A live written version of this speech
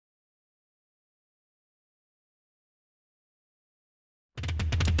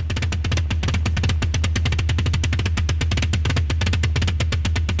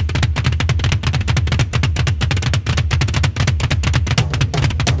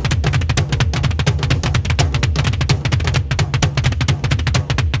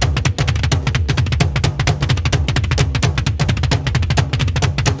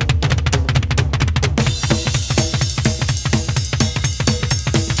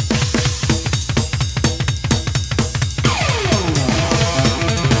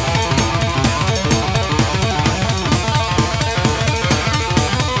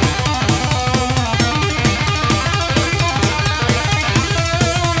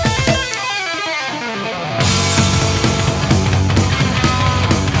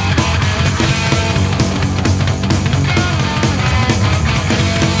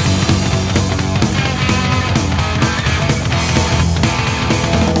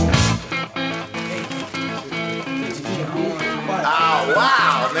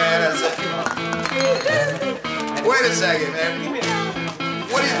a second, man.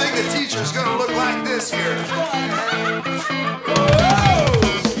 What do you think the teacher's gonna look like this year?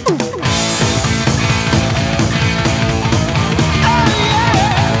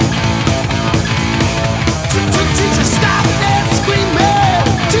 Teacher, stop that screaming.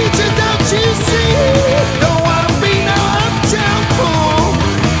 Teacher, don't you see? Don't wanna be no uptown fool.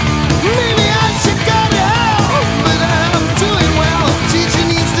 Maybe I should go to hell, but I'm doing well. Teacher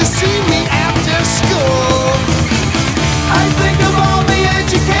needs to see me after school. I think of all the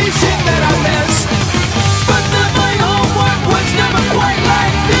education that I missed, but then my homework was never quite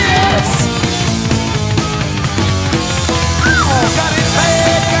like this. Oh, got it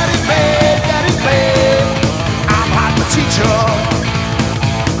bad, got it bad, got it bad. I'm hot the teacher.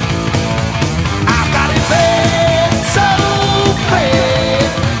 I've got it bad, so bad.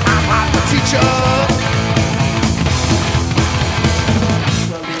 I'm hot the teacher.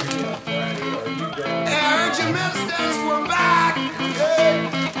 Hey, I heard you ministers were back.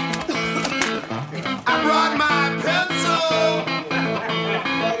 I brought my pencil.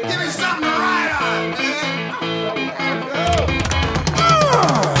 Give me something to write on, man.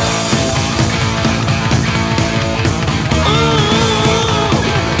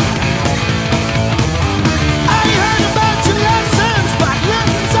 I heard about your lessons, but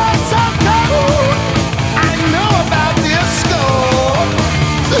lessons are so cold. I know about this school.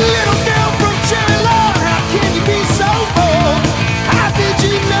 Little girl from Cherry Lawn, how can you be so bold? How did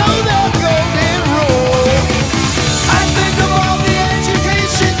you know the golden rule? I think of all the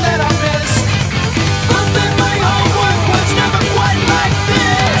education that I missed, but then my homework was never quite like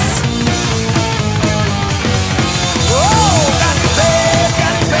this. Oh, got it bad,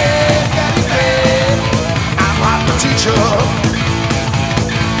 got it bad, got it bad. I'm hot the teacher.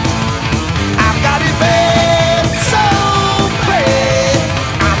 I've got it bad, so bad.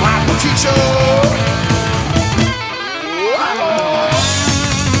 I'm hot the teacher.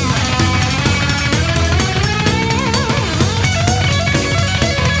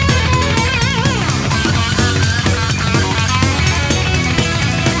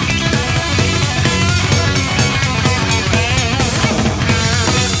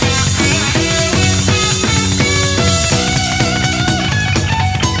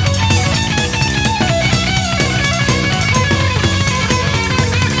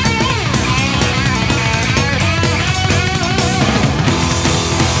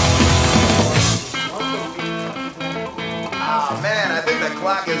 Oh man, I think the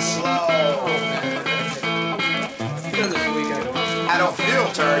clock is slow. I don't feel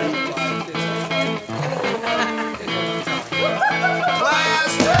turdy.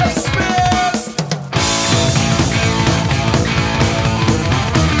 Class dismissed.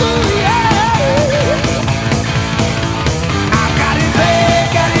 Ooh, yeah. I've got it bad,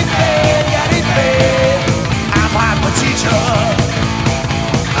 got it bad, got it bad. I'm hot the teacher.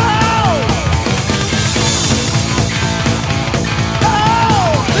 Oh!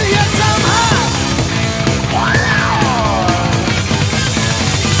 Oh, yes, I'm hot. Wow.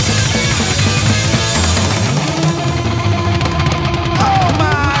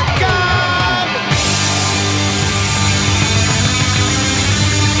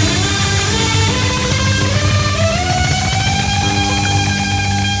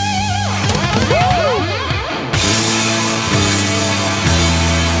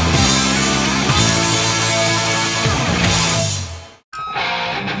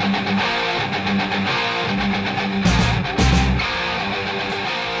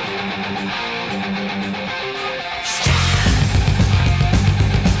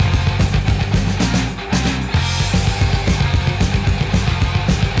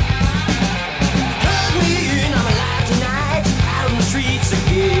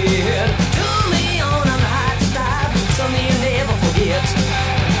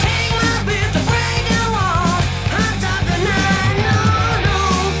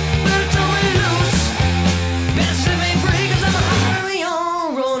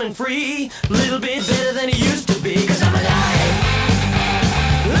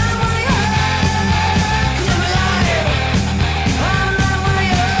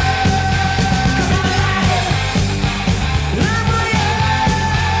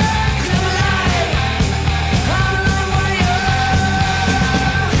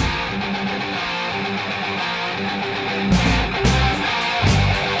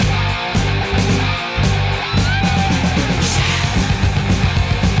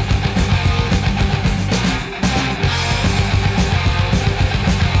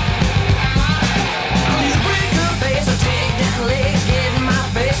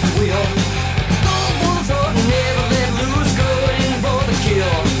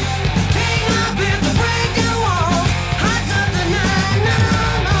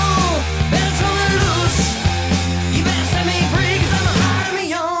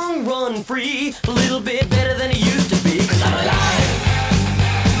 free, a little bit better than